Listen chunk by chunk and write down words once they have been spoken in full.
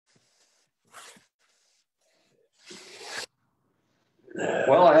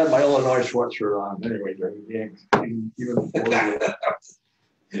had my Illinois sweatshirt on anyway during the games, even before the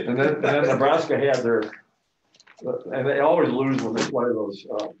game. And then Nebraska had their, and they always lose when they play those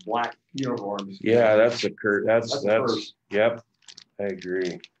black uniforms. Yeah, that's a curse. That's yep, I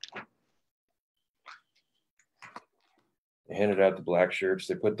agree. They handed out the black shirts.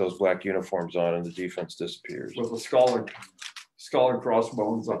 They put those black uniforms on, and the defense disappears. With the skull and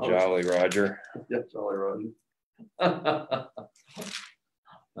crossbones on. Jolly Roger. Yeah, Jolly Roger.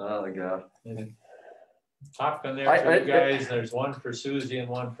 Oh my God. Popcorn there for you guys. There's one for Susie and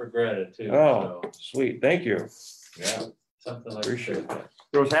one for Greta too. Oh, so. Sweet. Thank you. Yeah, something like appreciate that.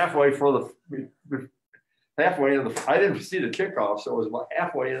 It was halfway into the. I didn't see the kickoff, so it was about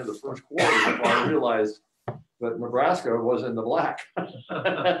halfway into the first quarter before I realized that Nebraska was in the black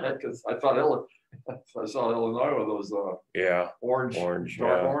because I thought I saw Illinois with those orange,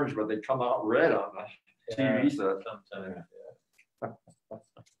 dark orange, but they come out red on the TV set. Sometimes,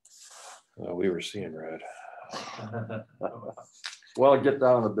 Well, we were seeing red. Well, get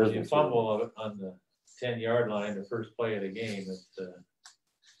down to business. You fumble on the 10-yard line, the first play of the game.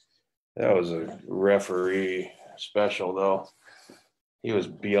 That was a referee special, though. He was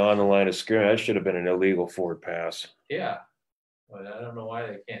beyond the line of scrimmage. That should have been an illegal forward pass. Yeah, but I don't know why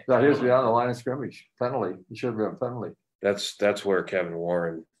they can't. No, he was beyond the line of scrimmage. Penalty. He should have been a penalty. That's where Kevin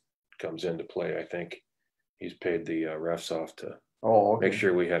Warren comes into play. I think he's paid the refs off to make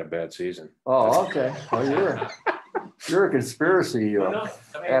sure we had a bad season. Oh, okay. Well, you're a conspiracy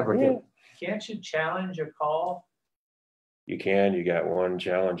advocate. Can't you challenge a call? You can. You got one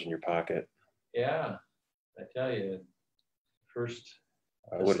challenge in your pocket. Yeah, I tell you, first.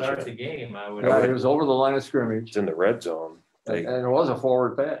 To start the game, I would. It was over the line of scrimmage. It's in the red zone. And it was a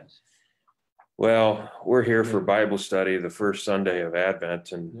forward pass. Well, we're here for Bible study, the first Sunday of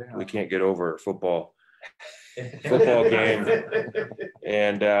Advent, and we can't get over a football game.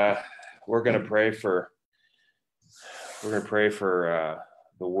 And we're going to pray for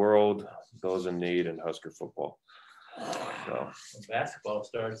the world, those in need, and Husker football. So basketball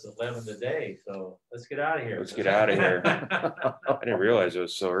starts at 11 today, so let's get out of here. Let's get out of here. I didn't realize it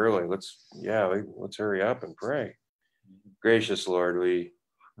was so early. Let's hurry up and pray. Gracious Lord,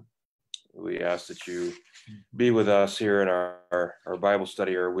 we ask that you be with us here in our Bible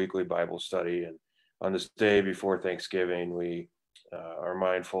study, our weekly Bible study. And on this day before Thanksgiving, we are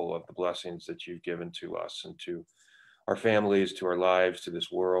mindful of the blessings that you've given to us and to our families, to our lives, to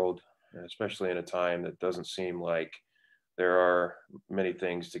this world, especially in a time that doesn't seem like there are many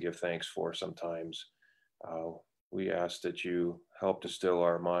things to give thanks for sometimes. We ask that you help to still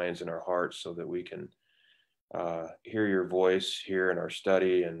our minds and our hearts so that we can hear your voice here in our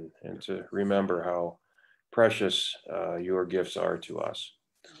study and to remember how precious your gifts are to us.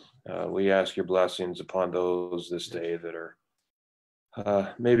 We ask your blessings upon those this day that are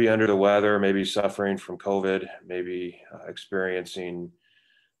maybe under the weather, maybe suffering from COVID, maybe experiencing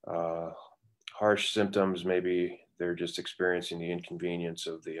harsh symptoms, maybe they're just experiencing the inconvenience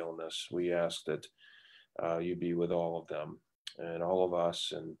of the illness. We ask that you be with all of them and all of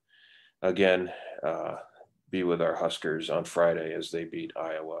us. And again, be with our Huskers on Friday as they beat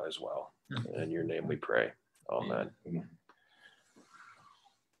Iowa as well. In your name we pray. Amen.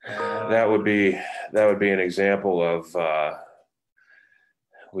 That would be an example of,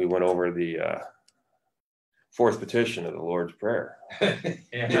 we went over the fourth petition of the Lord's Prayer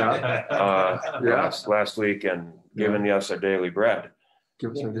last week and giving us our daily bread.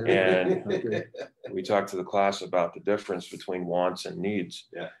 And we talked to the class about the difference between wants and needs.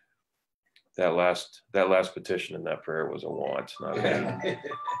 Yeah. That last petition in that prayer was a want, not a need.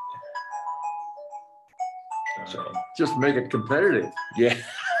 So just make it competitive. Yeah.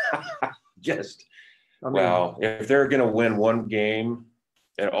 Well, if they're going to win one game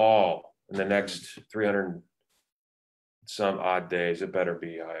at all in the next 300 some odd days, it better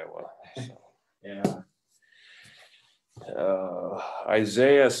be Iowa. So. Yeah.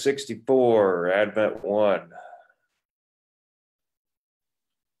 Isaiah 64, Advent 1.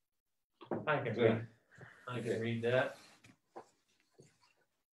 I can read that.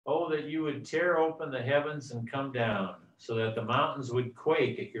 Oh, that you would tear open the heavens and come down, so that the mountains would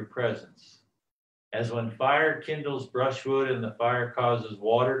quake at your presence. As when fire kindles brushwood and the fire causes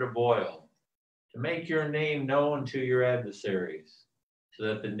water to boil, to make your name known to your adversaries, so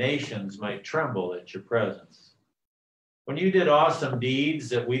that the nations might tremble at your presence. When you did awesome deeds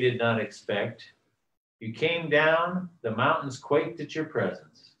that we did not expect, you came down, the mountains quaked at your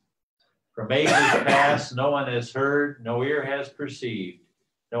presence. From ages past, no one has heard, no ear has perceived,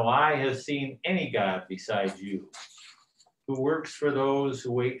 no eye has seen any God besides you, who works for those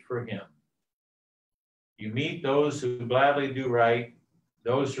who wait for him. You meet those who gladly do right,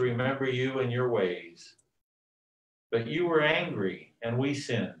 those who remember you and your ways. But you were angry, and we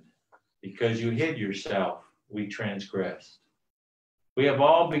sinned. Because you hid yourself, we transgressed. We have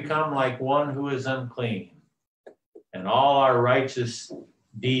all become like one who is unclean, and all our righteous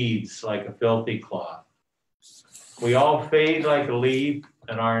deeds like a filthy cloth. We all fade like a leaf,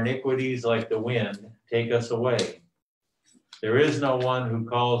 and our iniquities like the wind take us away. There is no one who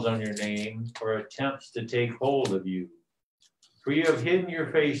calls on your name or attempts to take hold of you. For you have hidden your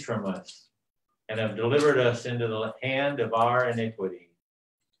face from us and have delivered us into the hand of our iniquity.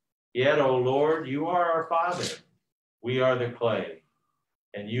 Yet, O Lord, you are our Father. We are the clay,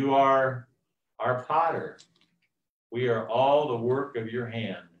 and you are our potter. We are all the work of your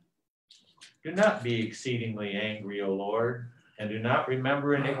hand. Do not be exceedingly angry, O Lord, and do not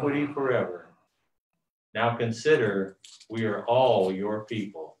remember iniquity forever. Now consider, we are all your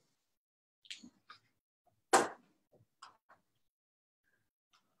people.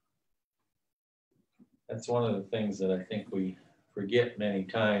 That's one of the things that I think we forget many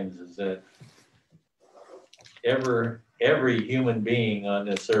times, is that every human being on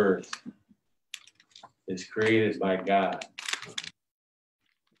this earth is created by God.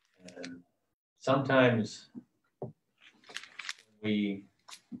 And sometimes we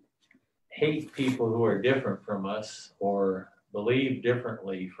hate people who are different from us or believe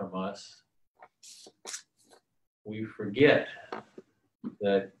differently from us. We forget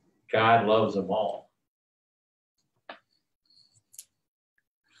that God loves them all.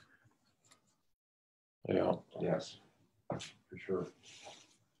 Yeah. Yes, for sure.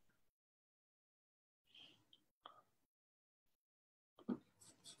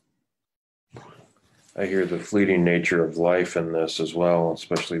 I hear the fleeting nature of life in this as well,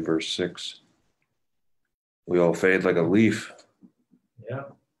 especially verse 6. We all fade like a leaf. Yeah.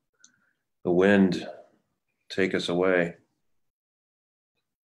 The wind take us away.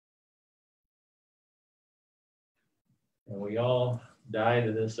 And we all die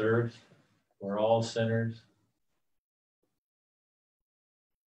to this earth. We're all sinners.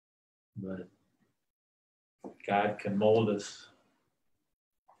 But God can mold us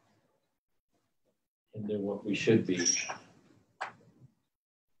into what we should be.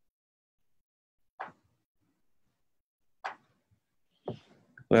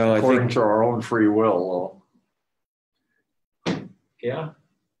 Well, According to our own free will, Yeah,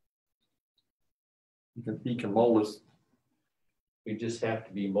 he can mold us. we just have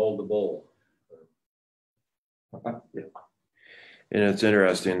to be moldable. Yeah. and it's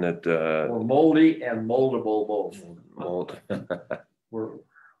interesting that We're moldy and moldable both. mold. We're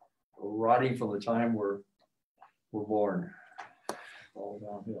rotting from the time we're born. All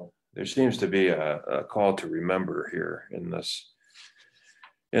downhill. There seems to be a call to remember here in this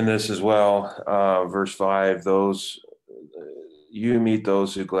as well. Verse 5, those you meet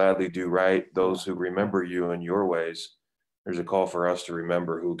those who gladly do right, those who remember you and your ways. There's a call for us to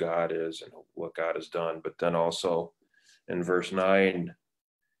remember who God is and what God has done. But then also in verse 9,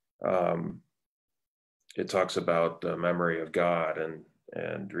 it talks about the memory of God and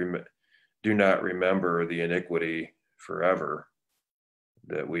do not remember the iniquity forever,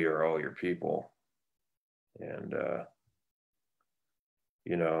 that we are all your people. And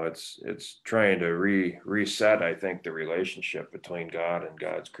it's trying to reset, I think, the relationship between God and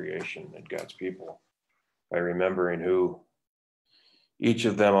God's creation and God's people by remembering who each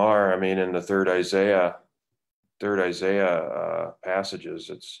of them are. I mean, in the third Isaiah passages,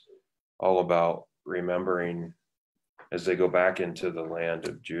 it's all about remembering as they go back into the land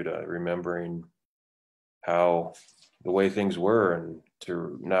of Judah, remembering how the way things were and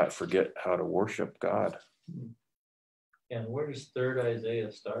to not forget how to worship God. And where does third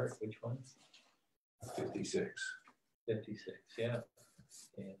Isaiah start? Which one? 56. 56, yeah.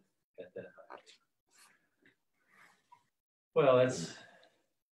 Got that. Well, that's,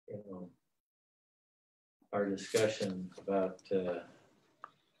 our discussion about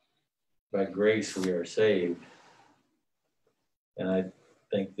by grace we are saved. And I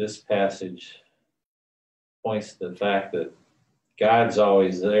think this passage points to the fact that God's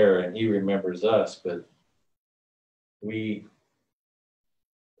always there and he remembers us, but we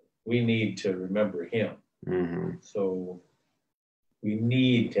need to remember him. Mm-hmm. So we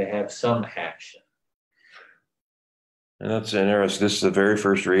need to have some action. And that's interesting. This is the very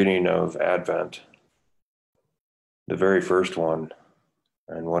first reading of Advent, the very first one.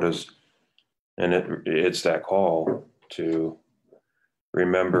 And it's that call to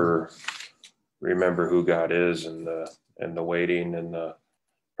remember who God is, and the waiting and the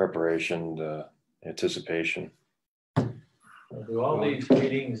preparation, the anticipation. We'll do all these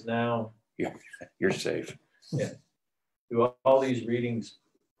readings now. Yeah, you're safe. Yeah. do all these readings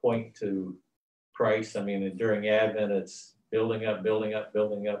point to Christ? I mean, during Advent, it's building up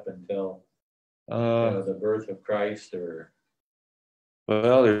until the birth of Christ, or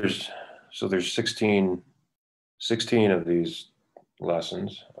well, there's 16 of these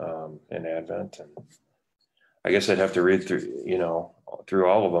lessons in Advent, and I guess I'd have to read through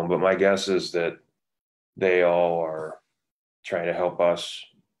all of them, but my guess is that they all are trying to help us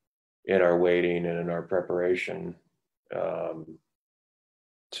in our waiting and in our preparation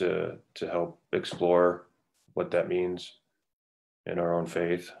to help explore what that means in our own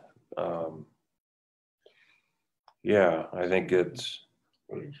faith. Yeah, I think it's,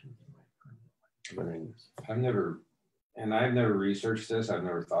 I mean, I've never researched this. I've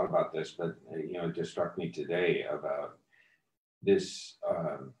never thought about this, but it just struck me today about this.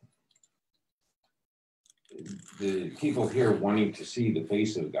 The people here wanting to see the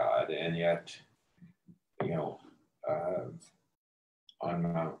face of God, and yet, on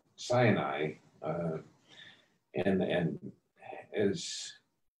Mount Sinai, and as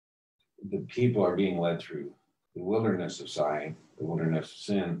the people are being led through the wilderness of Sinai, the wilderness of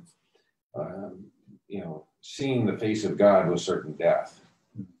sin, seeing the face of God was certain death.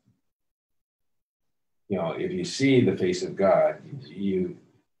 If you see the face of God, you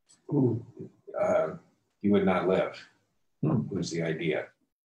would not live, was the idea.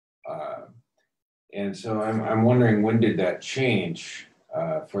 And so I'm wondering, when did that change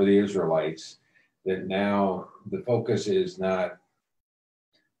for the Israelites, that now the focus is not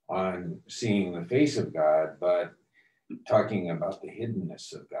on seeing the face of God, but talking about the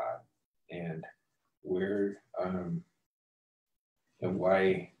hiddenness of God, and where and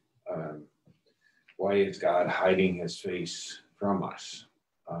why is God hiding his face from us,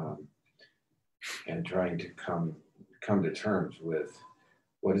 and trying to come to terms with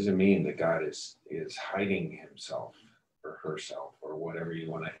what does it mean that God is hiding himself or herself, or whatever you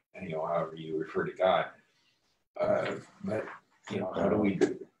want to, however you refer to God. But how do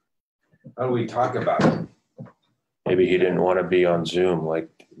we talk about it? Maybe he didn't want to be on Zoom like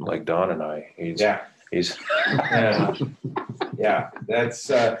Don and I. That's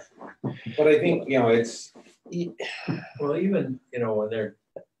but I think it's, well, even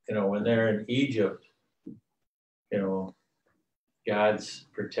when they're in Egypt, God's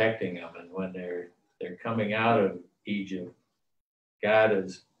protecting them, and when they're coming out of Egypt, God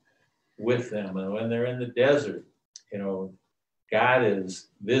is with them, and when they're in the desert, God is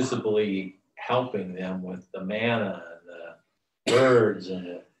visibly helping them with the manna and the birds,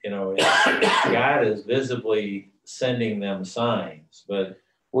 and God is visibly sending them signs. But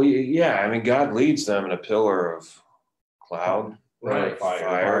God leads them in a pillar of cloud, right,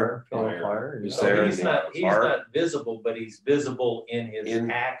 fire. He's not visible, but he's visible in his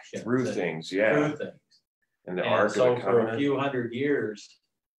action through things. Through things. And the Ark of the Covenant. For a few hundred years,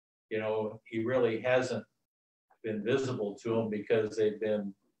 he really hasn't been visible to them because they've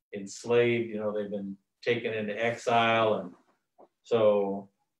been enslaved. They've been taken into exile, and so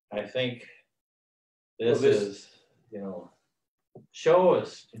I think this is, show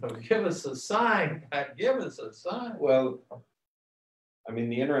us, give us a sign. Give us a sign. Well, I mean,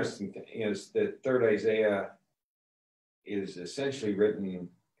 the interesting thing is that Third Isaiah is essentially written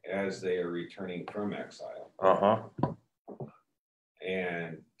as they are returning from exile.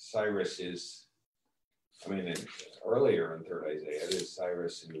 And Cyrus is, earlier in Third Isaiah, it is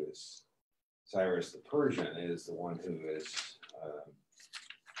Cyrus who is, Cyrus the Persian is the one who is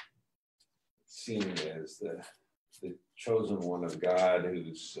seen as the chosen one of God,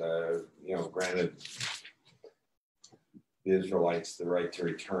 who's granted the Israelites the right to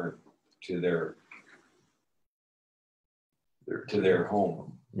return to their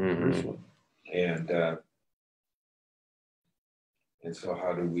home. Mm-hmm. And so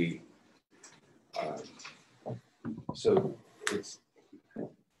how do we so it's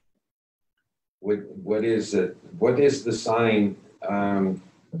what is the sign,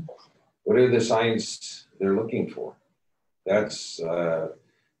 what are the signs they're looking for? That's what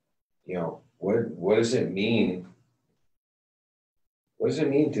does it mean? What does it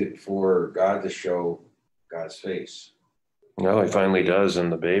mean for God to show God's face? Well, he finally does in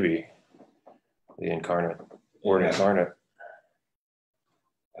the baby, the incarnate, Word incarnate.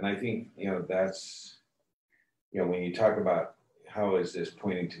 And I think, that's, when you talk about how is this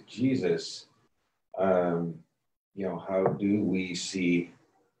pointing to Jesus, how do we see,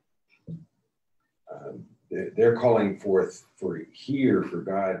 they're calling forth for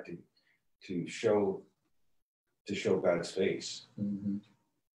God to show God's face. Mm-hmm.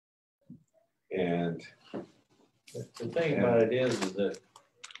 And the thing about it is that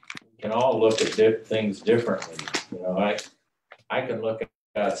we can all look at things differently. You know, I can look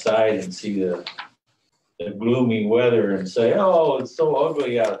outside and see the gloomy weather and say, oh, it's so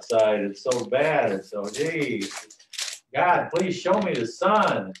ugly outside. It's so bad. It's so, geez, God, please show me the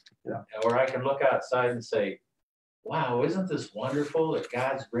sun. Yeah. Or I can look outside and say, wow, isn't this wonderful that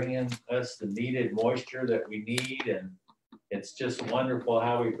God's bringing us the needed moisture that we need? And it's just wonderful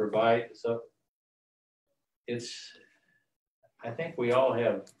how we provide. So I think we all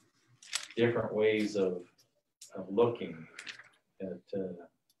have different ways of looking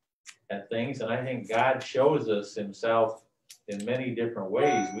at things. And I think God shows us himself in many different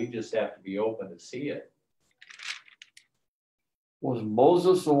ways. We just have to be open to see it. Was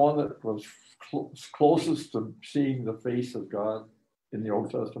Moses the one that was closest to seeing the face of God in the Old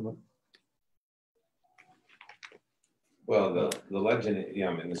Testament? Well, the legend, you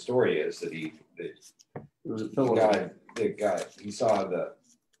know, and the story is that he saw the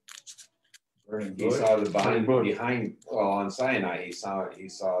behind. Well, on Sinai, he saw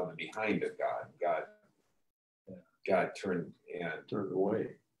the behind of God. God turned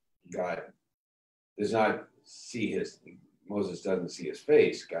away. God does not see Moses doesn't see his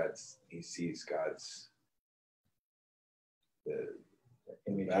face. He sees God's the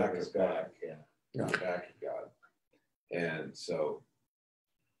back of God. The back of God. And so,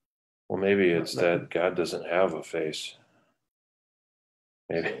 well, maybe it's that God doesn't have a face.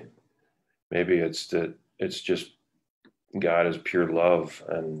 Maybe it's that it's just God is pure love,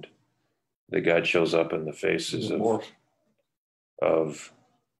 and that God shows up in the faces of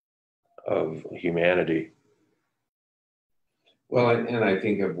humanity. Well, and I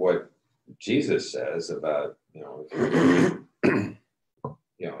think of what Jesus says about, you know,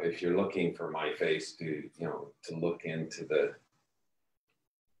 if you're looking for my face, to look into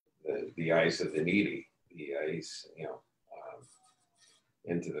the eyes of the needy, the eyes,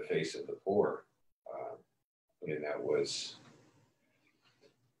 into the face of the poor. And that was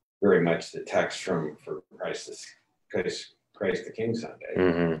very much the text for Christ the King Sunday.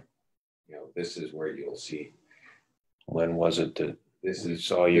 Mm-hmm. You know, this is where you'll see. When was it that this is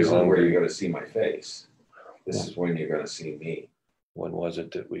saw you? This is where you're going to see my face. This is when you're going to see me. When was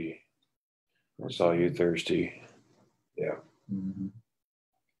it that we saw you thirsty? Yeah. Mm-hmm.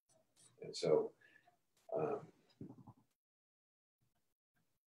 And so,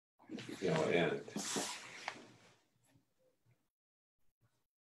 and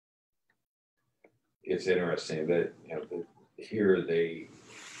it's interesting that, here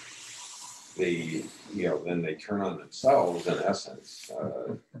then they turn on themselves, in essence,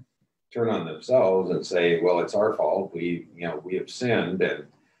 and say, well, it's our fault. We have sinned, and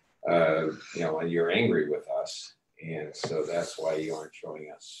and you're angry with us. And so that's why you aren't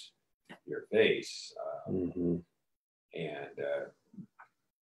showing us your face. Mm-hmm. And,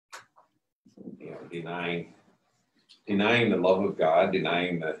 denying the love of God,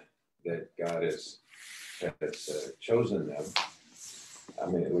 denying that God has chosen them. I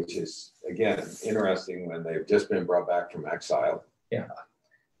mean, which is, again, interesting when they've just been brought back from exile. Yeah.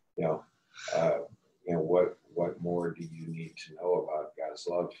 What more do you need to know about God's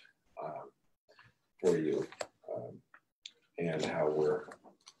love for you, and how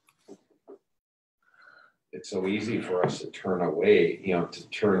it's so easy for us to turn away, to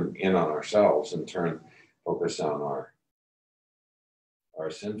turn in on ourselves and focus on our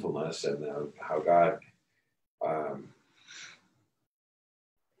sinfulness, and how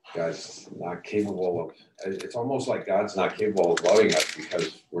God's not capable of. It's almost like God's not capable of loving us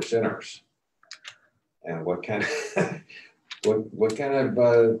because we're sinners. And what kind of what kind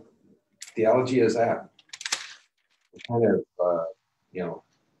of theology is that? What kind of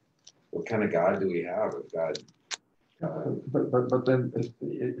what kind of God do we have? If God. But then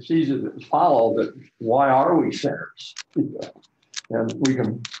it's easy to follow that. Why are we sinners? And we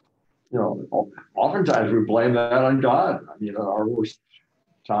can, oftentimes we blame that on God. I mean, at our worst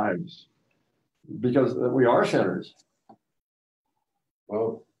times, because we are sinners.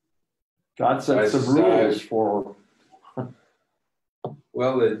 Well, God set some rules for.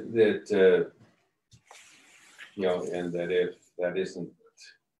 Well, and that if that isn't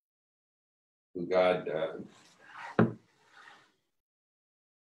who God,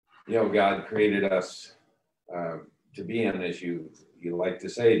 God created us to be in, as you like to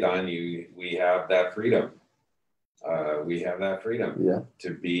say, Don, we have that freedom. We have that freedom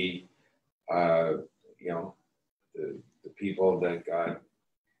to be, the people that God,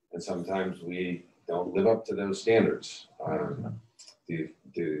 and sometimes we don't live up to those standards. Do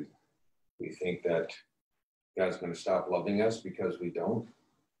we think that God's going to stop loving us because we don't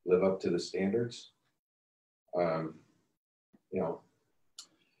live up to the standards?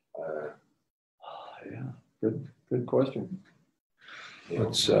 Good Good question.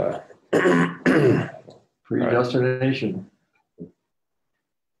 It's Predestination.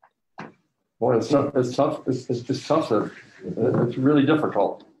 Boy, it's tough. It's tough. It's just tough. It's really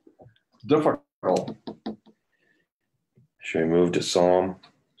difficult. Difficult. Should we move to Psalm?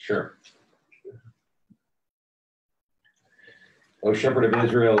 Sure. O shepherd of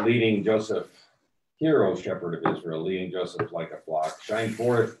Israel, leading Joseph. Hear, O shepherd of Israel, leading Joseph like a flock. Shine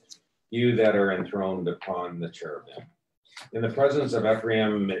forth, you that are enthroned upon the cherubim. In the presence of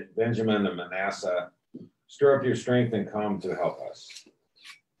Ephraim, Benjamin, and Manasseh, stir up your strength and come to help us.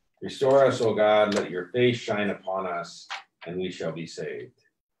 Restore us, O God, let your face shine upon us, and we shall be saved.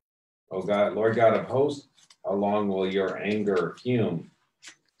 O God, Lord God of hosts, how long will your anger fume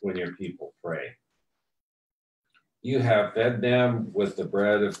when your people pray? You have fed them with the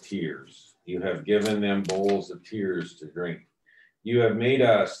bread of tears. You have given them bowls of tears to drink. You have made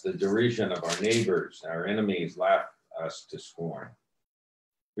us the derision of our neighbors. Our enemies laugh us to scorn.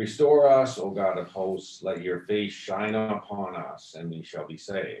 Restore us, O God of hosts. Let your face shine upon us, and we shall be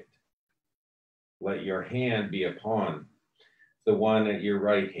saved. Let your hand be upon the one at your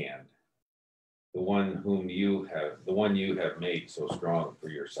right hand, the one you have made so strong for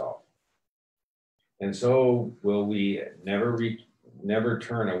yourself. And so will we never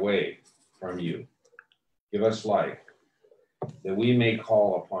turn away from you. Give us life, that we may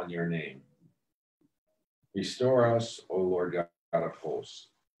call upon your name. Restore us, O Lord God of hosts.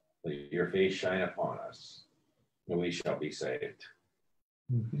 Let your face shine upon us, and we shall be saved.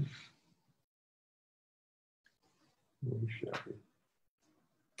 Mm-hmm. We shall be.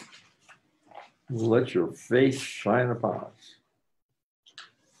 Let your face shine upon us.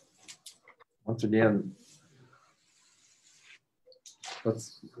 Once again,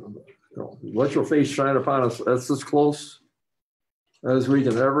 let your face shine upon us. That's as close as we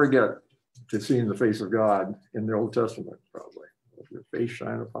can ever get to seeing the face of God in the Old Testament, probably. Let your face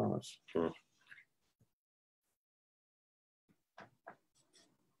shine upon us. Sure.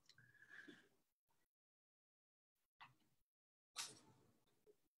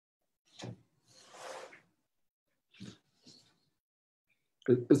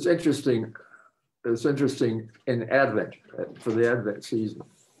 It's interesting. It's interesting in Advent, for the Advent season.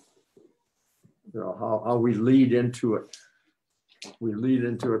 You know, how we lead into it. We lead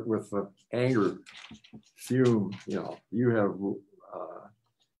into it with anger, fume. You know, you have, O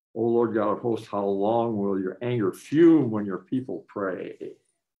Lord God of hosts, how long will your anger fume when your people pray?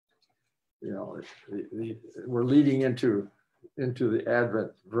 You know, we're leading into the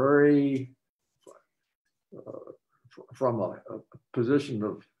Advent very from a position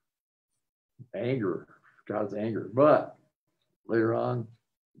of anger, God's anger. But later on,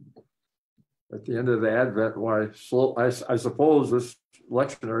 at the end of the Advent, I suppose this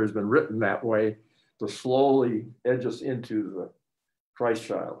lectionary has been written that way to slowly edge us into the Christ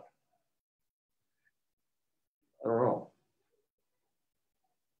child. I don't know.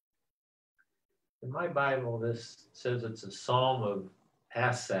 In my Bible, this says it's a psalm of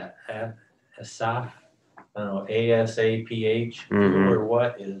Asaph. I don't know, A-S-A-P-H. Mm-hmm. Or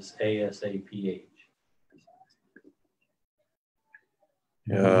what is A-S-A-P-H?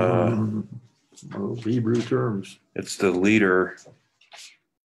 Hebrew terms. It's the leader.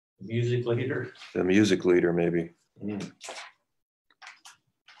 Music leader? The music leader, maybe. Mm.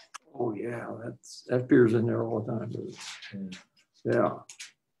 Oh yeah, that appears in there all the time. Yeah.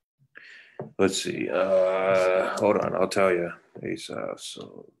 Let's see. Hold on, I'll tell you. Asaph.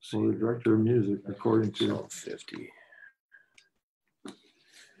 So the director of music, according to Psalm 50.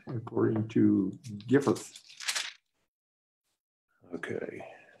 According to Giffith. Okay.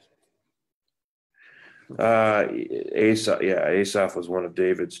 Asaph, yeah, Asaph was one of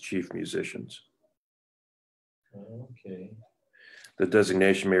David's chief musicians. Okay. The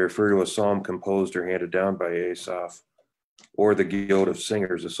designation may refer to a psalm composed or handed down by Asaph, or the guild of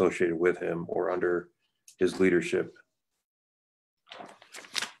singers associated with him or under his leadership.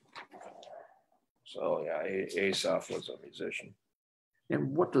 So yeah, Asaph was a musician.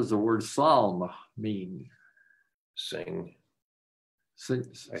 And what does the word psalm mean? Sing.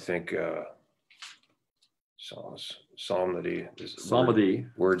 I think psalmody is psalmody.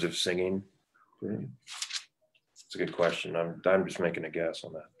 Words of singing. Okay. It's a good question. I'm just making a guess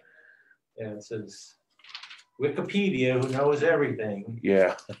on that. Yeah, it says Wikipedia, who knows everything.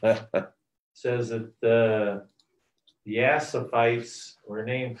 Yeah. Says that the Asaphites were a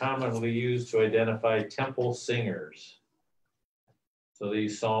name commonly used to identify temple singers. So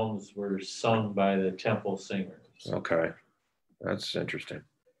these psalms were sung by the temple singers. Okay, that's interesting.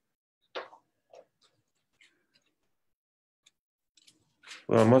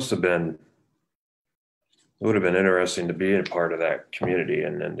 Well, it must have been would have been interesting to be a part of that community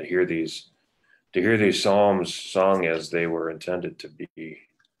and then to hear these psalms sung as they were intended to be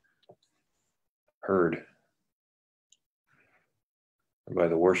heard by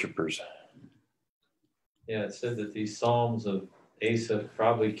the worshipers. Yeah, it said that these psalms of Asaph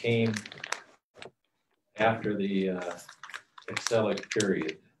probably came after the exilic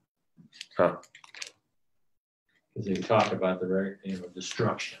period. Huh. Because they talk about the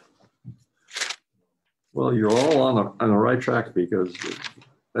destruction. Well, you're all on the right track, because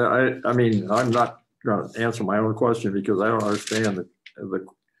I mean, I'm not going to answer my own question because I don't understand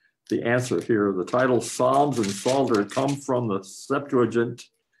the answer here. The title Psalms and Psalter come from the Septuagint,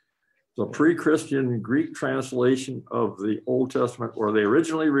 the pre-Christian Greek translation of the Old Testament, where they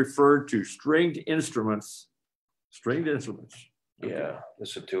originally referred to stringed instruments. Yeah, the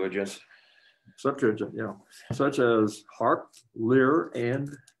Septuagint. Septuagint, yeah, such as harp, lyre,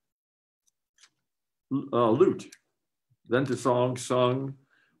 and lute, then to songs sung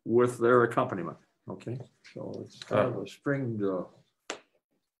with their accompaniment. Okay, so it's kind of a stringed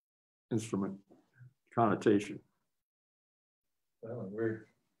instrument connotation. Well,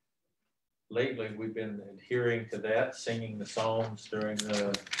 lately we've been adhering to that, singing the psalms during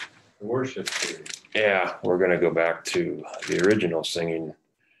the worship period. Yeah, we're going to go back to the original singing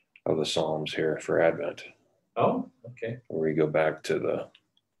of the psalms here for Advent. Oh, okay. Where we go back to the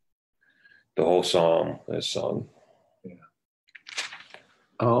whole psalm is sung. Yeah.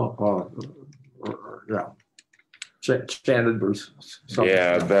 Yeah. Chanted verse.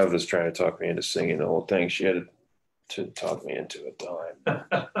 Yeah, Bev was trying to talk me into singing the whole thing. She had to talk me into it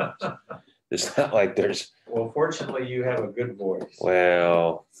time. It's not like there's. Well, fortunately, you have a good voice.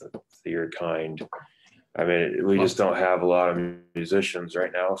 Well, you're kind. I mean, we just don't have a lot of musicians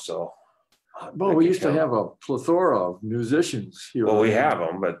right now, so. Well, we used to have a plethora of musicians here. Well, we have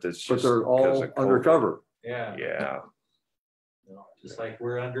them, but it's just. But they're all undercover. Yeah. Yeah. Just like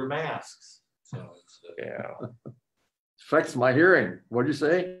we're under masks. So it's, yeah. Affects my hearing. What'd you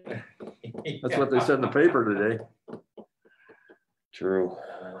say? That's what they said in the paper today. True.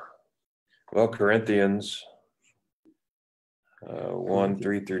 Well, Corinthians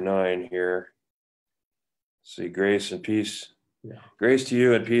 1:3-9 here. See, grace and peace. Yeah. Grace to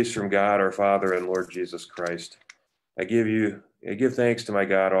you and peace from God our Father and Lord Jesus Christ. I give thanks to my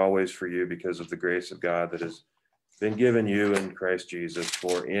God always for you because of the grace of God that has been given you in Christ Jesus.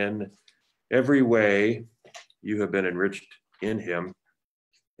 For in every way you have been enriched in him,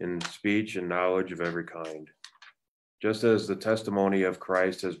 in speech and knowledge of every kind, just as the testimony of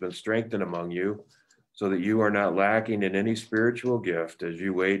Christ has been strengthened among you, so that you are not lacking in any spiritual gift as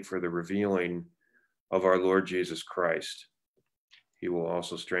you wait for the revealing of our Lord Jesus Christ. He will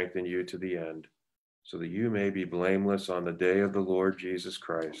also strengthen you to the end, so that you may be blameless on the day of the Lord Jesus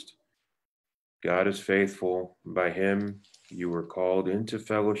Christ. God is faithful. By him you were called into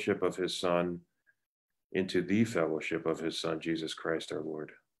fellowship of his Son, into the fellowship of his Son, Jesus Christ our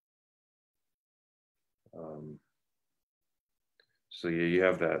Lord. So you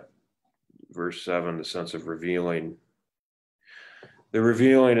have that verse 7, the sense of revealing. The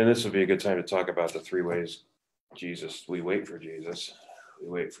revealing, and this would be a good time to talk about the three ways we wait for Jesus. We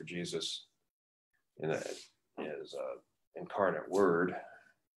wait for Jesus in his incarnate word.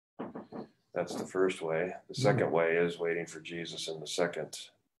 That's the first way. The second way is waiting for Jesus in the second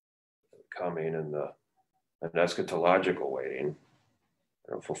coming, and an eschatological waiting,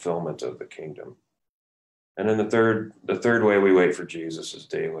 fulfillment of the kingdom. And then the third way we wait for Jesus is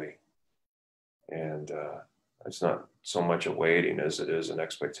daily. And it's not so much a waiting as it is an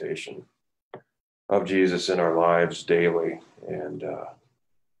expectation of Jesus in our lives daily. And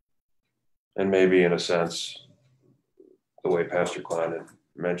maybe in a sense, the way Pastor Klein had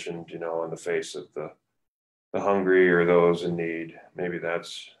mentioned, in the face of the hungry or those in need, maybe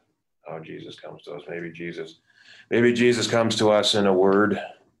that's how Jesus comes to us. Maybe Jesus comes to us in a word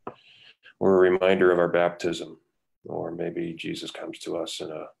or a reminder of our baptism, or maybe Jesus comes to us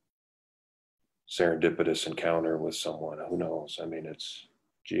in a serendipitous encounter with someone. Who knows? I mean,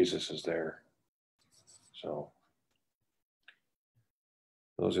 Jesus is there. So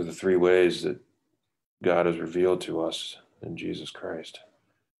those are the three ways that God has revealed to us in Jesus Christ.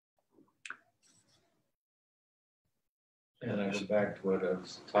 And I go back to what I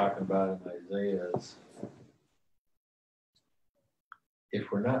was talking about in Isaiah is,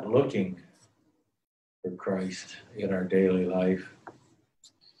 if we're not looking for Christ in our daily life,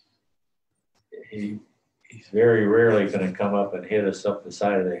 he's very rarely going to come up and hit us up the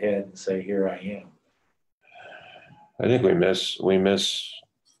side of the head and say, "Here I am." I think we miss,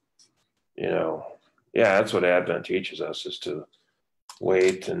 that's what Advent teaches us, is to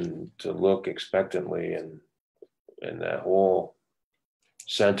wait and to look expectantly and that whole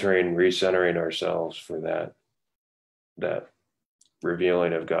recentering ourselves for that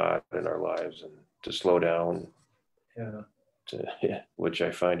revealing of God in our lives, and to slow down. Which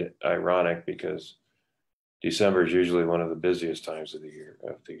I find it ironic because December is usually one of the busiest times of the year.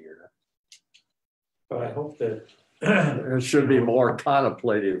 But I hope that it should be more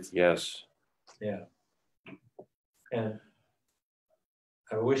contemplative. Yes. Yeah. And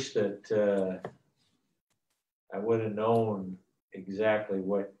I wish that I would have known exactly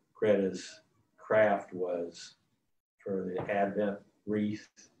what Greta's craft was for the Advent wreath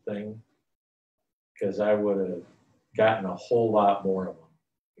thing, because I would have gotten a whole lot more of them,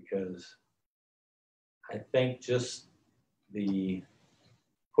 because I think just the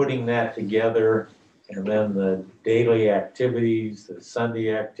putting that together, and then the daily activities, the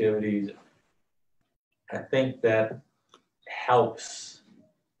Sunday activities, I think that helps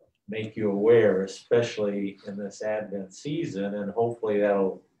make you aware, especially in this Advent season, and hopefully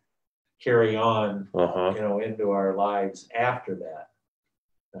that'll carry on, into our lives after that.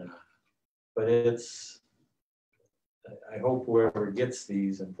 But I hope whoever gets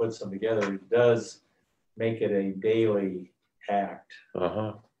these and puts them together does make it a daily act.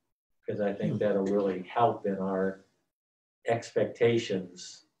 Because I think that'll really help in our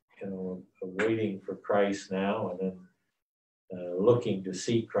expectations, of waiting for Christ now, and then looking to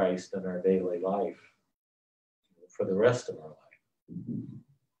see Christ in our daily life for the rest of our life.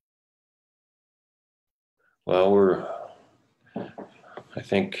 Well, I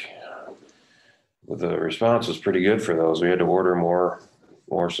think the response was pretty good for those. We had to order more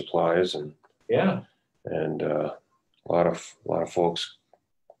supplies, and a lot of folks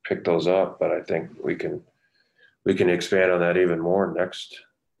picked those up. But I think we can expand on that even more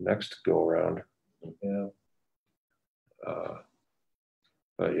next go around.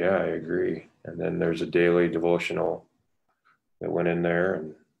 But yeah, I agree. And then there's a daily devotional that went in there,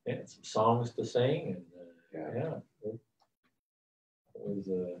 and some songs to sing, and it was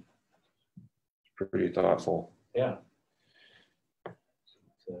pretty thoughtful. Yeah.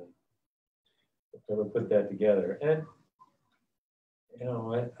 So we'll put that together. And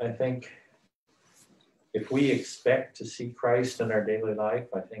I think if we expect to see Christ in our daily life,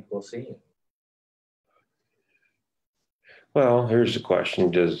 I think we'll see him. Well, here's the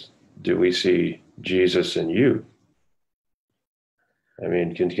question. Do we see Jesus in you? I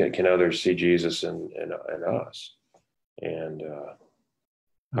mean, can others see Jesus in us? And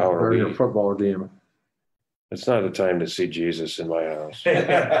how are we? A football game. It's not the time to see Jesus in my house.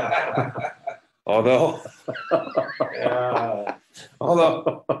 Although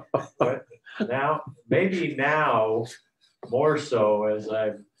but maybe now more so, as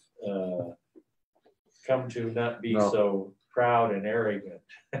I've come to not be so proud and arrogant.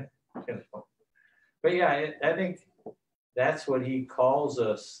 But yeah, I think that's what he calls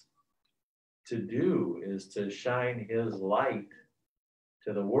us to do, is to shine his light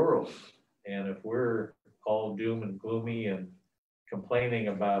to the world. And if we're all doom and gloomy and complaining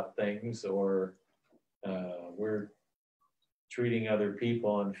about things, or we're treating other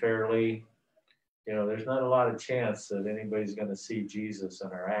people unfairly, there's not a lot of chance that anybody's going to see Jesus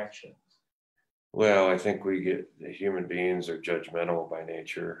in our actions. Well, I think human beings are judgmental by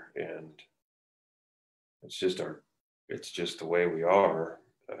nature, and it's just the way we are.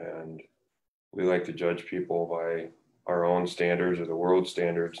 And we like to judge people by our own standards or the world's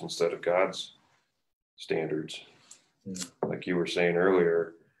standards instead of God's standards. Like you were saying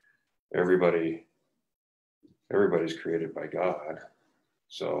earlier, everybody's created by God.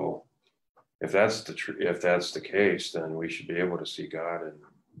 So if that's the case, then we should be able to see God in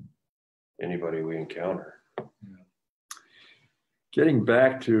anybody we encounter. Getting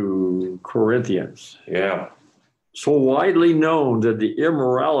back to Corinthians. Yeah. So widely known that the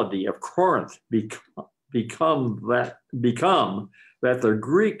immorality of Corinth become that the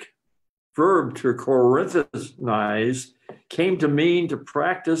Greek verb to Corinthianize came to mean to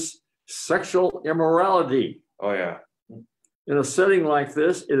practice sexual immorality. Oh yeah. In a setting like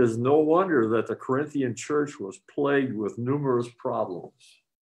this, it is no wonder that the Corinthian church was plagued with numerous problems.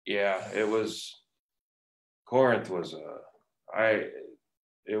 Yeah, Corinth was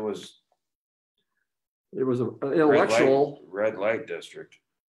it was an intellectual red light district,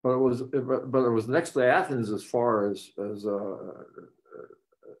 but it was next to Athens as far as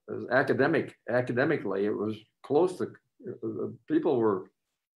academically. It was close to people were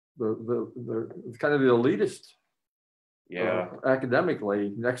the kind of the elitist. Yeah,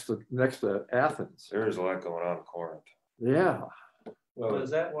 academically next to Athens. There's a lot going on in Corinth. Yeah. Well, is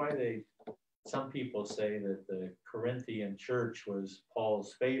that why some people say that the Corinthian church was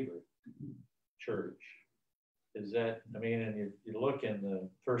Paul's favorite church? is that, I mean, and you look in the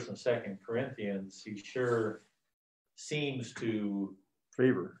 1st and 2nd Corinthians, he sure seems to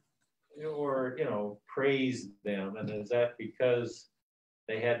Favor. or, praise them. And is that because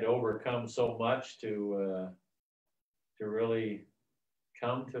they had to overcome so much to really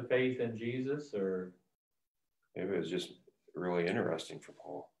come to faith in Jesus? Or maybe it was just really interesting for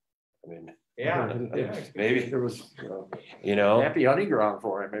Paul. I mean, yeah, maybe There was happy hunting ground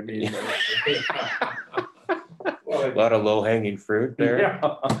for him. I mean, a lot of low-hanging fruit there. yeah.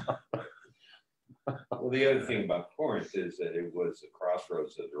 Well, the other thing about Corinth is that it was the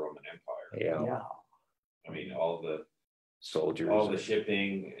crossroads of the Roman Empire. Yeah. I mean, all the Soldiers. all the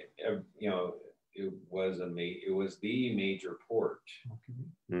shipping, it was it was the major port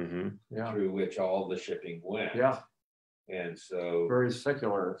Yeah. through which all the shipping went. Yeah. And so Very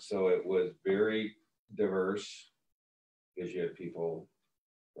secular. So it was very diverse because you had people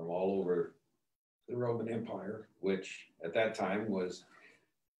from all over the Roman Empire, which at that time was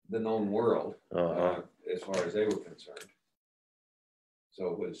the known world as far as they were concerned. So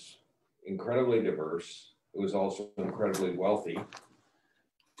it was incredibly diverse. It was also incredibly wealthy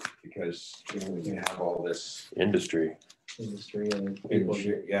because you have all this industry and people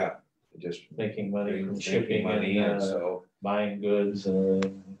just making money from making shipping money, and so buying goods and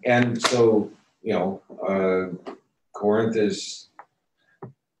everything. And so, Corinth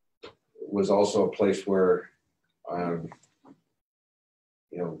was also a place where, on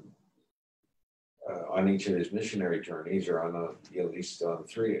each of his missionary journeys, or on at least on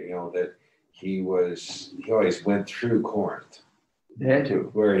 3, that he always went through Corinth. They had to.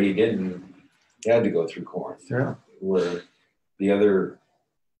 Where he had to go through Corinth. Yeah. Where the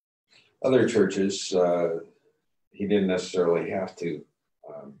other churches, he didn't necessarily have to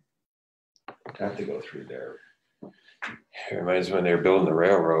go through there. It reminds me when they were building the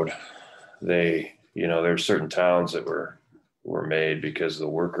railroad, there's certain towns that were made because the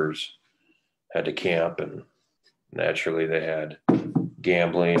workers had to camp, and naturally they had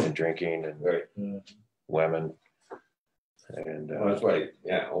gambling and drinking and women. And that's why,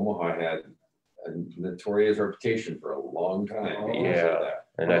 Omaha had a notorious reputation for a long time.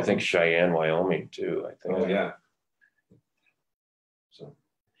 And I think Cheyenne, Wyoming too. I think. Oh yeah. So,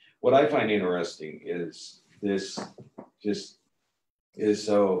 what I find interesting is this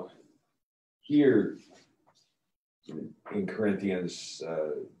so here in Corinthians,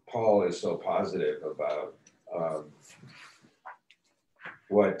 Paul is so positive about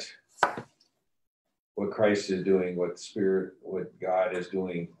what Christ is doing, what God is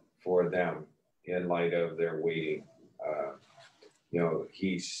doing for them in light of their waiting.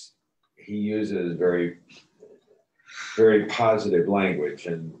 He uses very, very positive language,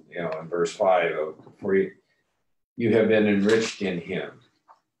 and in verse 5, for you have been enriched in him,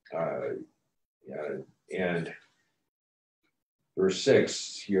 and verse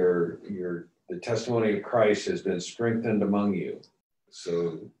 6, the testimony of Christ has been strengthened among you,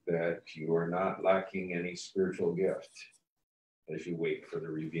 so that you are not lacking any spiritual gift as you wait for the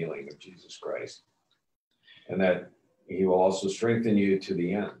revealing of Jesus Christ, and that he will also strengthen you to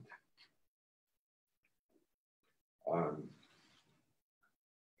the end.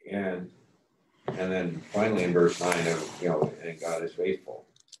 And then finally in verse 9, and God is faithful.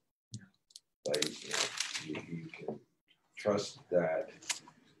 Like, you can trust that.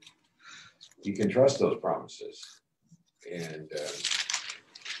 You can trust those promises. And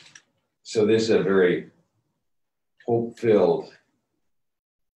so this is a very hope-filled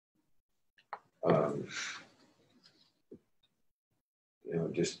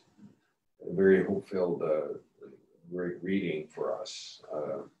just a very hope-filled reading for us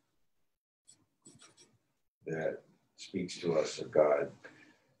that speaks to us of God's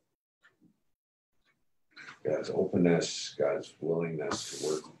openness, God's willingness to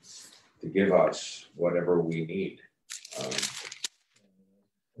work, to give us whatever we need.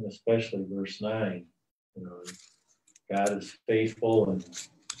 And especially verse 9, God is faithful, and to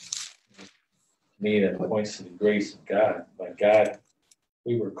me that points to the grace of God. By God,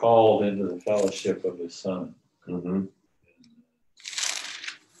 we were called into the fellowship of his Son. Mm-hmm.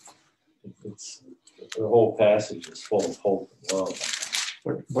 It's the whole passage is full of hope and love.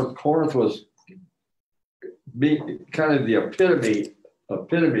 But Corinth was kind of the epitome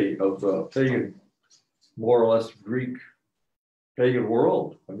of the pagan, more or less Greek pagan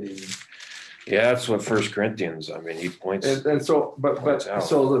world. I mean, that's what 1 Corinthians. I mean, he points. And so, but out.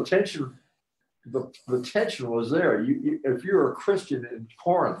 So the tension, the tension was there. If you're a Christian in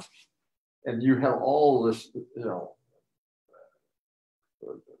Corinth, and you have all this,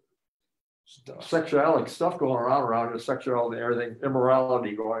 sexuality stuff going around you, sexuality, everything,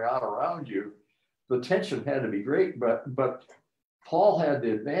 immorality going on around you, the tension had to be great, but Paul had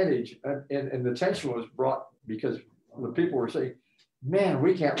the advantage, and the tension was brought because the people were saying, man,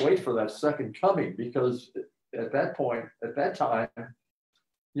 we can't wait for that second coming, because at that point, at that time,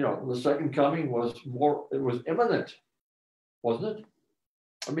 you know, the second coming was it was imminent, wasn't it?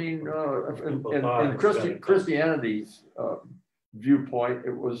 I mean, in Christianity's viewpoint,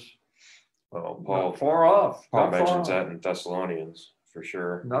 it was Paul far off. Paul mentions that in Thessalonians for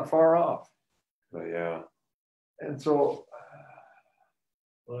sure. Not far off. But yeah. And so,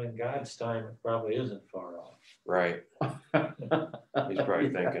 well, in God's time, it probably isn't far off. Right. He's probably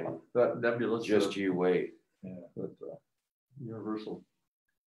thinking that nebulous. Just you wait. Yeah. But universal.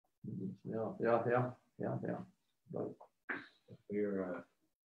 Yeah. But we're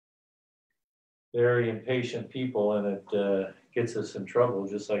very impatient people, and it gets us in trouble,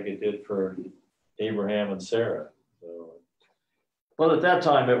 just like it did for Abraham and Sarah. So, but at that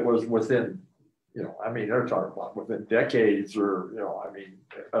time, it was within, you know, I mean, they're talking about within decades, or, you know, I mean,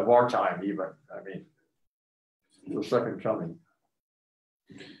 of our time even. I mean, the second coming.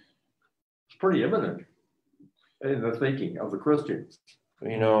 It's pretty imminent in the thinking of the Christians.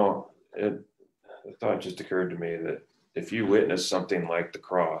 You know, the thought just occurred to me that if you witness something like the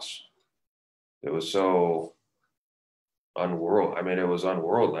cross, it was so unworldly. I mean, it was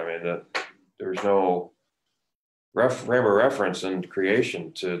unworldly. I mean, that there's no reference in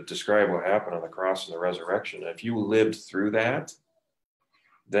creation to describe what happened on the cross and the resurrection. If you lived through that,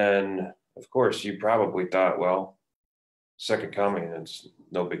 then of course you probably thought, well, second coming, it's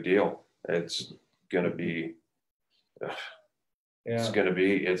no big deal. It's going to be, it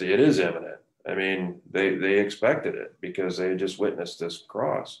is imminent. I mean, they expected it because they just witnessed this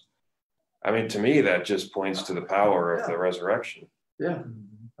cross. I mean, to me, that just points to the power of the resurrection. Yeah.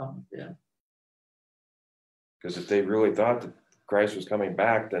 Yeah. Because if they really thought that Christ was coming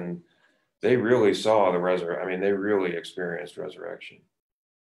back, then they really saw the resurrection. I mean, they really experienced resurrection.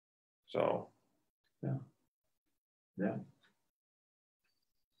 So. Yeah.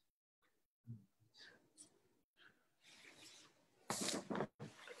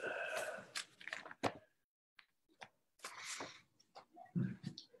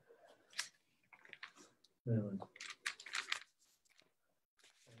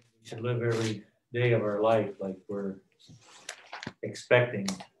 We should live every day of our life like we're expecting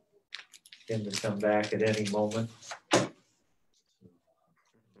him to come back at any moment.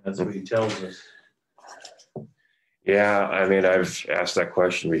 That's what he tells us. Yeah, I mean, I've asked that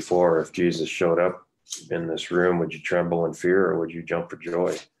question before. If Jesus showed up in this room, would you tremble in fear or would you jump for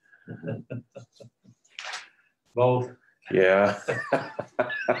joy? Both. Yeah.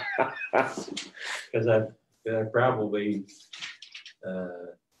 Because I probably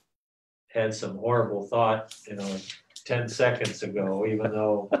had some horrible thought, 10 seconds ago, even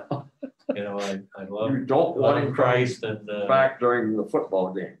though, I love, you don't want him Christ and back during the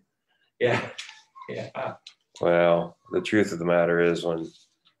football game. Yeah. Well, the truth of the matter is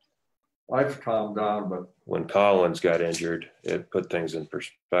I've calmed down, but when Collins got injured, it put things in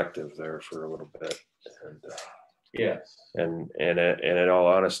perspective there for a little bit. And, yes. And in all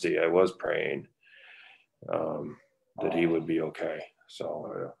honesty, I was praying that he would be okay.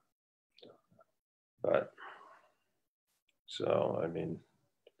 So, I mean,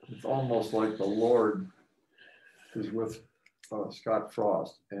 it's almost like the Lord is with Scott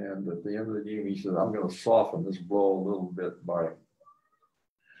Frost, and at the end of the game, he said, "I'm going to soften this blow a little bit by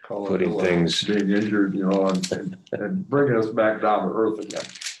putting things being injured, and bringing us back down to earth again,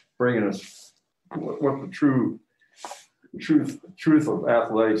 bringing us what the truth of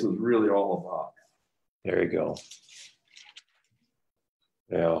athletics is really all about." There you go.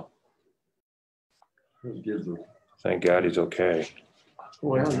 Yeah. It gives us. Thank God he's okay.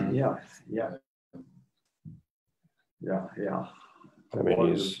 Well, yeah. I mean,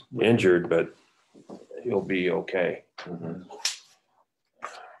 he's injured, but he'll be okay. Mm-hmm.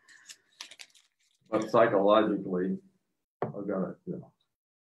 But psychologically, I've got it,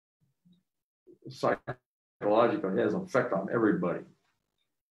 psychologically, it has an effect on everybody.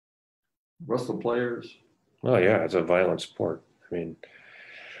 Rest of the players. Oh yeah, it's a violent sport. I mean,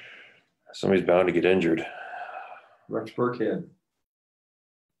 somebody's bound to get injured. Rex Burkhead.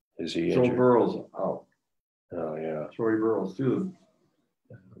 Is he Joe injured? Burrow's out. Oh yeah. Joey Burrow's two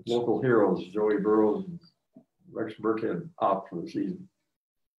local heroes, Joey Burrows and Rex Burkhead, out for the season.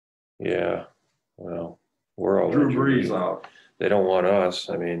 Yeah. Well, we're all Drew injured. Brees out. They don't want us.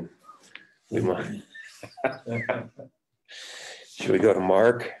 I mean, we might. Should we go to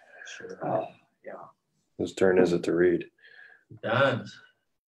Mark? Sure. Yeah. Whose turn is it to read? Don's.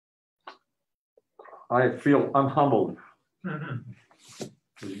 I feel I'm humbled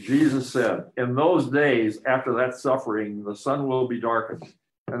Jesus said, in those days after that suffering, the sun will be darkened,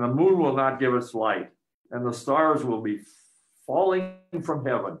 and the moon will not give its light, and the stars will be falling from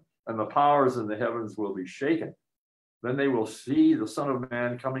heaven, and the powers in the heavens will be shaken. Then they will see the Son of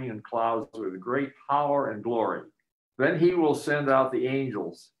Man coming in clouds with great power and glory. Then he will send out the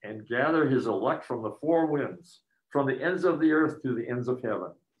angels and gather his elect from the four winds, from the ends of the earth to the ends of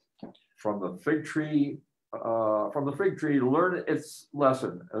heaven. From the fig tree, learn its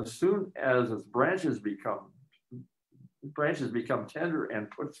lesson. As soon as its branches become tender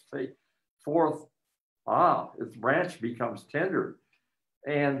and puts forth, its branch becomes tender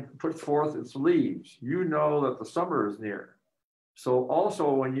and puts forth its leaves. You know that the summer is near. So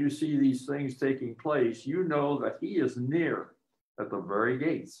also when you see these things taking place, you know that he is near at the very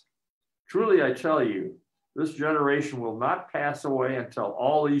gates. Truly I tell you, this generation will not pass away until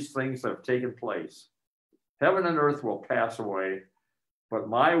all these things have taken place. Heaven and earth will pass away, but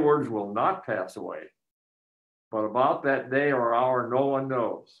my words will not pass away. But about that day or hour, no one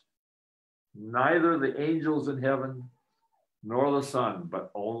knows, neither the angels in heaven, nor the Son,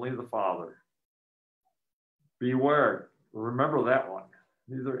 but only the Father. Beware, remember that one.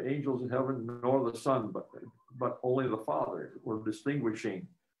 Neither angels in heaven, nor the Son, but only the Father. We're distinguishing.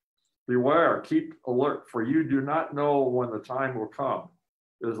 Beware, keep alert, for you do not know when the time will come.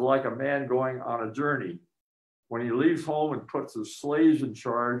 It is like a man going on a journey, when he leaves home and puts his slaves in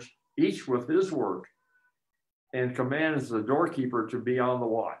charge, each with his work, and commands the doorkeeper to be on the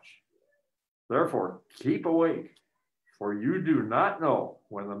watch. Therefore, keep awake, for you do not know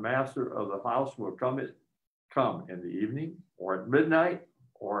when the master of the house will come in the evening, or at midnight,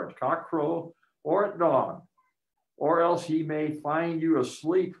 or at cockcrow, or at dawn, or else he may find you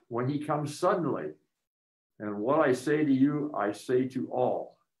asleep when he comes suddenly. And what I say to you, I say to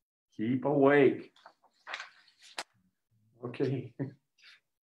all, keep awake. Okay.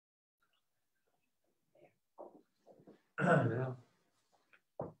 Yeah.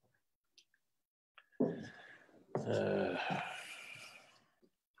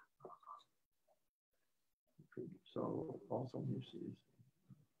 So also you see.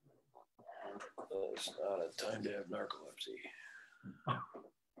 It's not a time to have narcolepsy.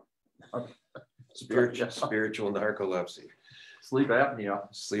 Spiritual narcolepsy. Sleep apnea.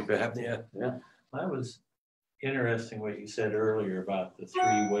 Sleep apnea. Yeah. That was interesting what you said earlier about the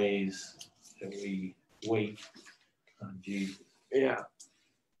three ways that we wait on Jesus. Yeah.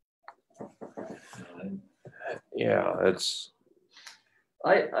 Yeah, it's.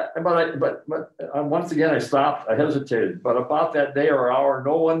 But once again, I stopped. I hesitated. But about that day or hour,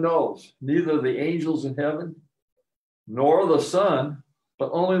 no one knows. Neither the angels in heaven, nor the Son, but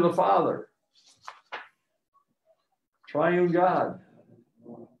only the Father. Triune God.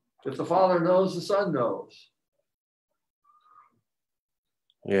 If the Father knows, the Son knows.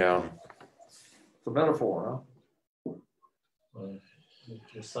 Yeah. It's a metaphor, huh? Well,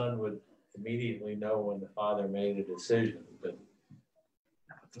 the Son would immediately know when the Father made a decision, but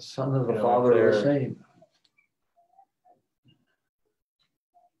the Son and the Father are the same.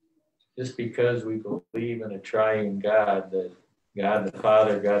 Just because we believe in a triune God, that God the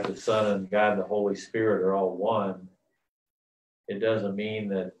Father, God the Son, and God the Holy Spirit are all one, it doesn't mean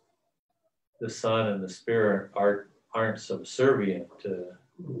that the Son and the Spirit aren't subservient to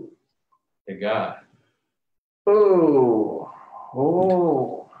God. Oh.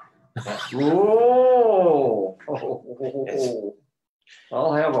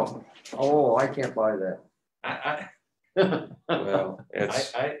 I'll have them. Oh, I can't buy that. Well,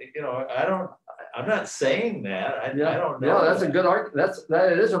 it's. I'm not saying that. I don't know. Yeah, that's a good argument.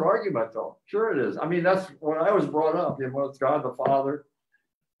 That is an argument, though. Sure, it is. I mean, that's when I was brought up. Well, it's God the Father,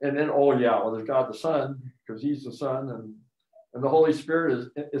 and then there's God the Son because He's the Son, and the Holy Spirit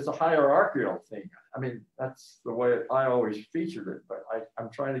it's a hierarchical thing. I mean, that's the way I always featured it, but I'm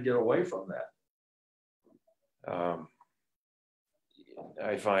trying to get away from that.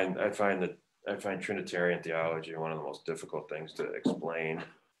 I find Trinitarian theology one of the most difficult things to explain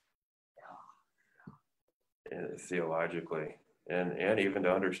theologically and even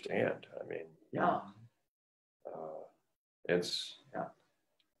to understand. I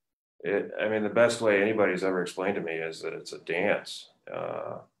mean, the best way anybody's ever explained to me is that it's a dance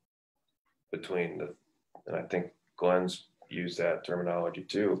between and I think Glenn's used that terminology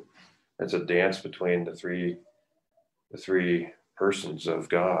too. It's a dance between the three persons of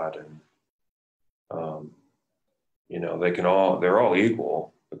God, and they're all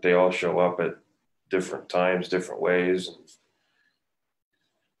equal, but they all show up at different times, different ways. And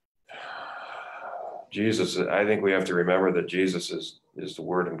Jesus, I think we have to remember that Jesus is the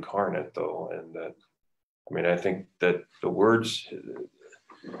Word incarnate, though, and that I think that the words,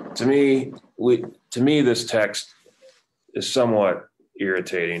 to me, this text is somewhat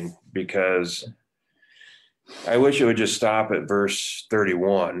irritating because I wish it would just stop at verse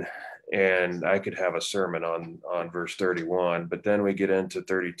 31 and I could have a sermon on verse 31, but then we get into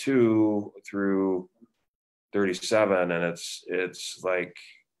 32 through 37 and it's like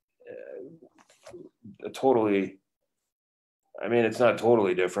totally, I mean, it's not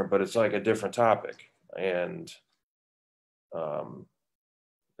totally different, but it's like a different topic. And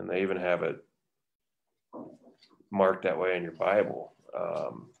they even have it marked that way in your Bible.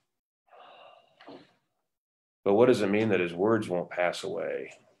 But what does it mean that his words won't pass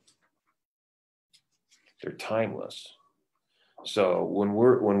away? They're timeless. So when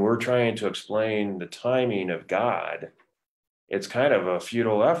we're trying to explain the timing of God, it's kind of a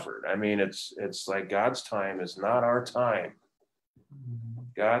futile effort. I mean, it's like God's time is not our time.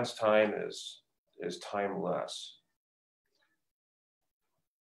 God's time is timeless.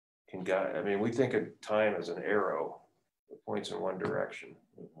 Can God, I mean, we think of time as an arrow that points in one direction.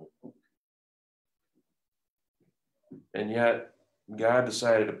 And yet God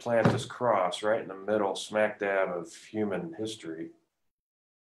decided to plant this cross right in the middle, smack dab of human history.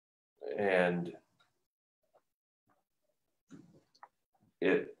 And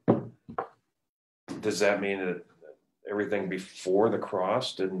does that mean that everything before the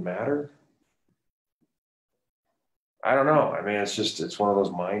cross didn't matter? I don't know. I mean, it's one of those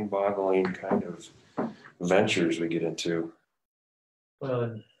mind-boggling kind of ventures we get into.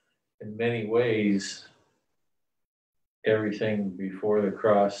 Well, in many ways, everything before the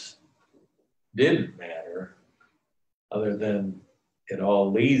cross didn't matter, other than it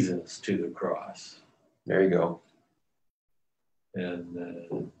all leads us to the cross. There you go.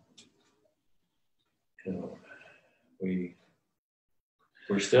 And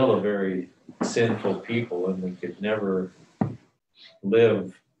we're still a very sinful people, and we could never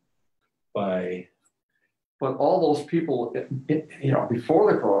live by. But all those people,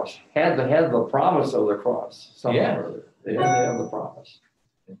 before the cross, had to have the promise of the cross. Yeah. Or other. They had to have the promise.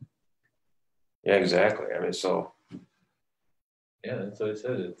 Yeah, exactly. I mean, so. Yeah, that's what I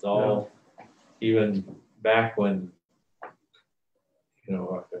said. It's all, even back when,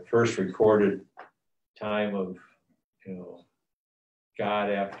 the first recorded time of, God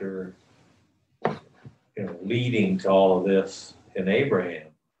after, leading to all of this in Abraham.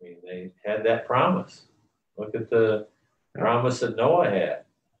 I mean, they had that promise. Look at the promise that Noah had.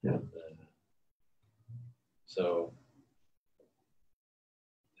 Yeah. So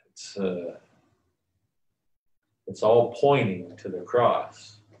it's all pointing to the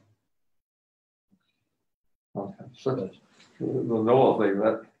cross. Okay. So the Noah thing,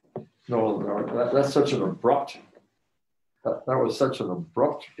 that's such an abrupt. That was such an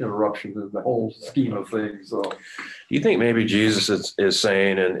abrupt interruption in the whole scheme of things. So. Do you think maybe Jesus is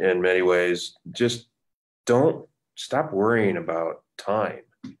saying in many ways, just don't stop worrying about time.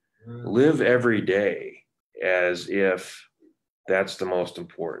 Live every day as if that's the most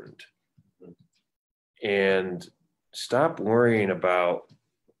important. And stop worrying about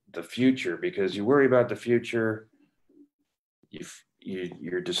the future, because you worry about the future,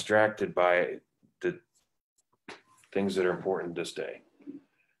 you're distracted by the things that are important this day.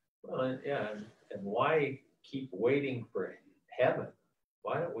 Well, yeah, and why keep waiting for heaven?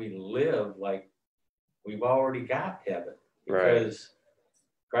 Why don't we live like we've already got heaven? Because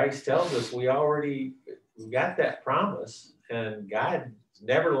Christ tells us we got that promise, and God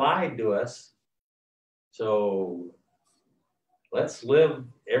never lied to us. So let's live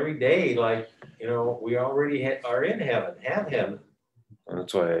every day like, we already are in heaven, have heaven. And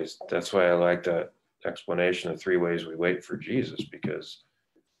that's why I like that explanation of 3 ways we wait for Jesus, because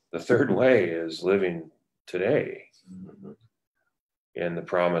the third way is living today in the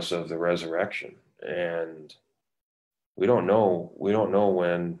promise of the resurrection. And we don't know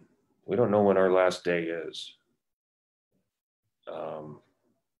when our last day is.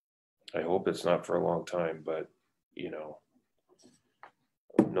 I hope it's not for a long time, but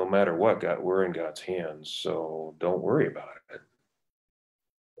no matter what, we're in God's hands, so don't worry about it.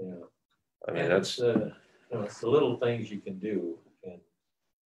 Yeah. I mean, it's the little things you can do. And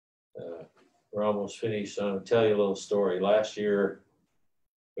we're almost finished, so I'm going to tell you a little story. Last year,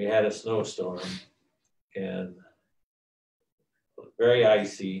 we had a snowstorm, and it was very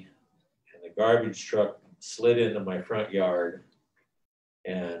icy, and the garbage truck slid into my front yard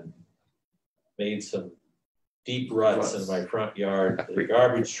and made some deep ruts in my front yard. The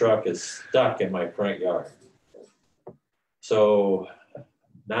garbage truck is stuck in my front yard. So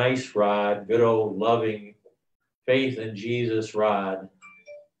nice rod, good old loving faith in Jesus rod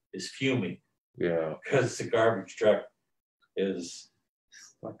is fuming. Yeah. Because the garbage truck is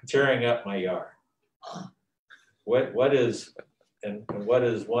tearing up my yard. What is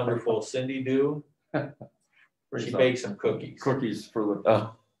wonderful Cindy do? She bakes some cookies. Cookies for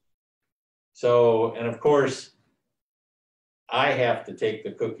the. So, and of course, I have to take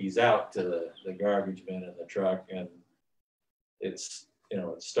the cookies out to the garbage bin in the truck, and it's, you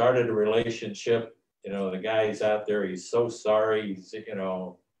know, it started a relationship. You know, the guy's out there, he's so sorry, he's, you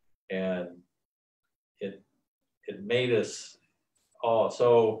know, and it made us all.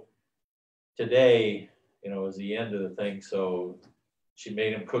 So today, you know, was the end of the thing. So she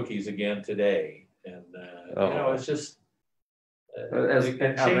made him cookies again today. And, you know, it's just, as it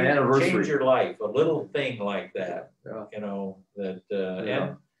an can anniversary. change your life, a little thing like that, Yeah. you know, that,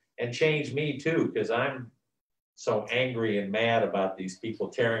 Yeah. and change me too, because I'm so angry and mad about these people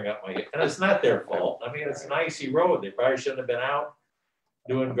tearing up my, and it's not their fault. I mean, it's an icy road. They probably shouldn't have been out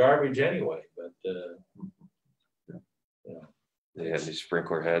doing garbage anyway, but, you know. They had these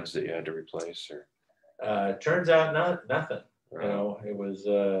sprinkler heads that you had to replace, or? Turns out nothing, you know, it was,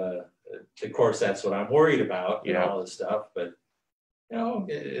 of course, that's what I'm worried about, you know, all this stuff, but, you know,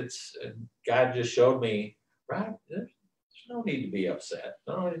 it's, God just showed me, right, there's no need to be upset.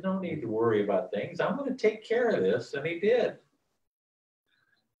 No need to worry about things. I'm going to take care of this. And he did.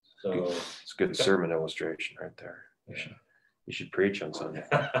 So it's a good sermon illustration right there. You should preach on Sunday.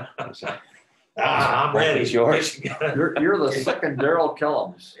 I'm ready. It's yours. You're the second Daryl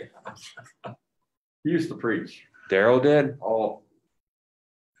Kellums. He used to preach. Daryl did? Oh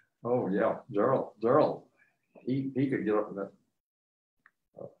yeah, Daryl. He could get up in that.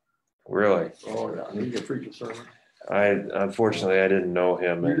 Really? Oh yeah, he could preach a sermon. Unfortunately I didn't know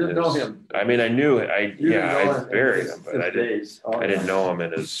him. You didn't know him. I mean, I knew it. I buried him, but I didn't know him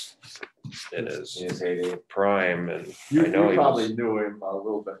in his heyday. prime, and You I know he probably was knew him a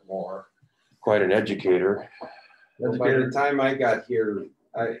little bit more. quite an educator. Well, by the time I got here,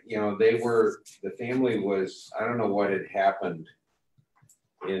 the family was, I don't know what had happened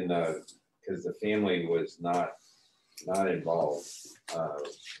because the family was not involved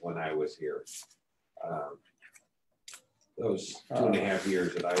when I was here. Those 2.5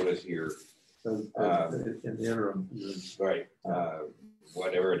 years that I was here. In the interim. Right.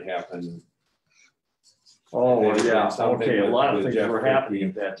 Whatever had happened. Oh, yeah. Okay. A lot of things were happening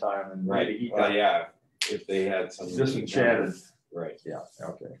at that time. And right. He got if they had some disenchanted. Right. Yeah.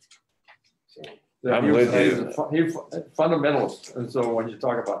 Okay. So I'm with you. He's a fundamentalist. And so when you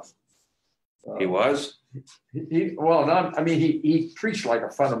talk about. He was? He preached like a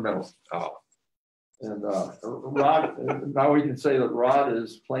fundamentalist. Oh. And Rod, now we can say that Rod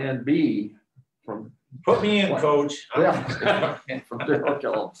is plan B from. Put me in, Coach. Yeah. From Daryl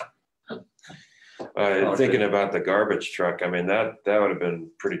Kellums. Thinking about the garbage truck, I mean, that would have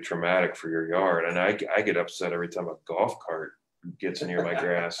been pretty traumatic for your yard. And I get upset every time a golf cart gets near my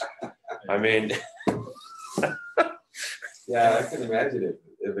grass. I mean. Yeah, I can imagine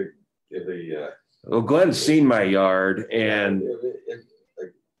if well, Glenn's seen my yard, and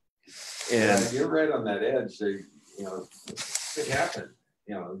you're right on that edge. It happened.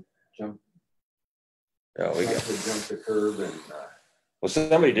 Jump. Oh, we got to jump the curb and. Well,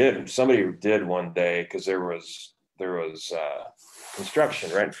 somebody did one day, because there was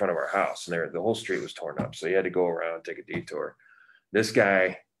construction right in front of our house, and the whole street was torn up. So he had to go around and take a detour. This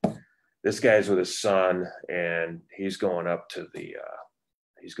guy's with his son, and he's going up to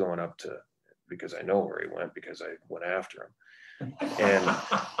because I know where he went because I went after him.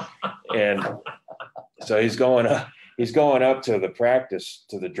 And so he's going up to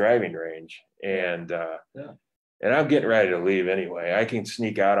the driving range, and and I'm getting ready to leave anyway. I can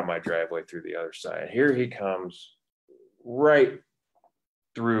sneak out of my driveway through the other side. Here he comes right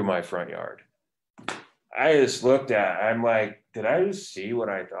through my front yard. I just I'm like, did I just see what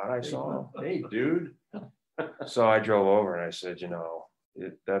I thought I saw? Hey, dude. So I drove over and I said,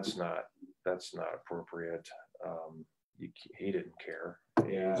 that's not appropriate. He didn't care.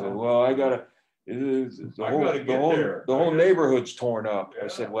 Yeah. So, well, the whole neighborhood's torn up. Yeah. I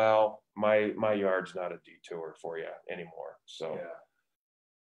said, well, my yard's not a detour for you anymore. So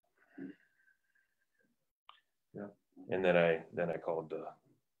yeah. And then I called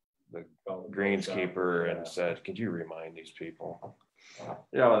the greenskeeper and said, could you remind these people?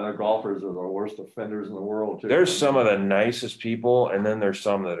 Yeah, the golfers are the worst offenders in the world too. There's some of the nicest people, and then there's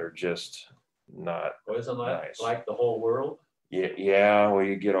some that are just not. Wasn't that nice. Like the whole world? Yeah. Well,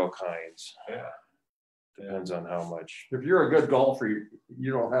 you get all kinds. Yeah. Depends on how much. If you're a good golfer,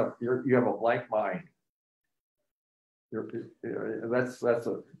 you have a blank mind. That's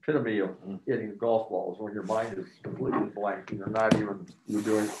the epitome of hitting golf balls, when your mind is completely blank and you're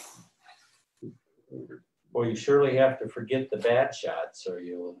doing Well, you surely have to forget the bad shots or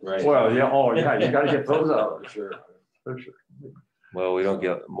you'll. Right. Well, yeah, oh, yeah, you gotta get those out, for sure. For sure. Well, we don't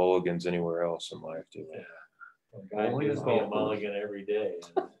get mulligans anywhere else in life, do we? God gives me a mulligan every day.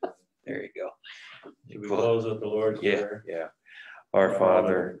 There you go. Should we close with the Lord's Prayer? Yeah. Our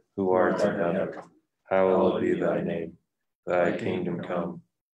Father, who art in heaven, hallowed be thy name. Thy kingdom come,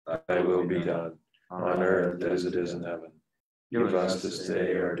 thy will be done, on earth as it is in heaven. Give us this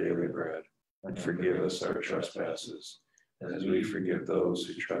day our daily bread, and forgive us our trespasses, as we forgive those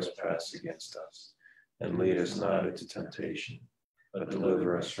who trespass against us. And lead us not into temptation, but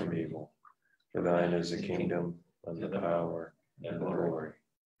deliver us from evil. For thine is the kingdom, and the power, and the glory,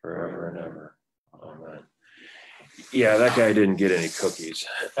 forever and ever. Amen. Yeah, that guy didn't get any cookies.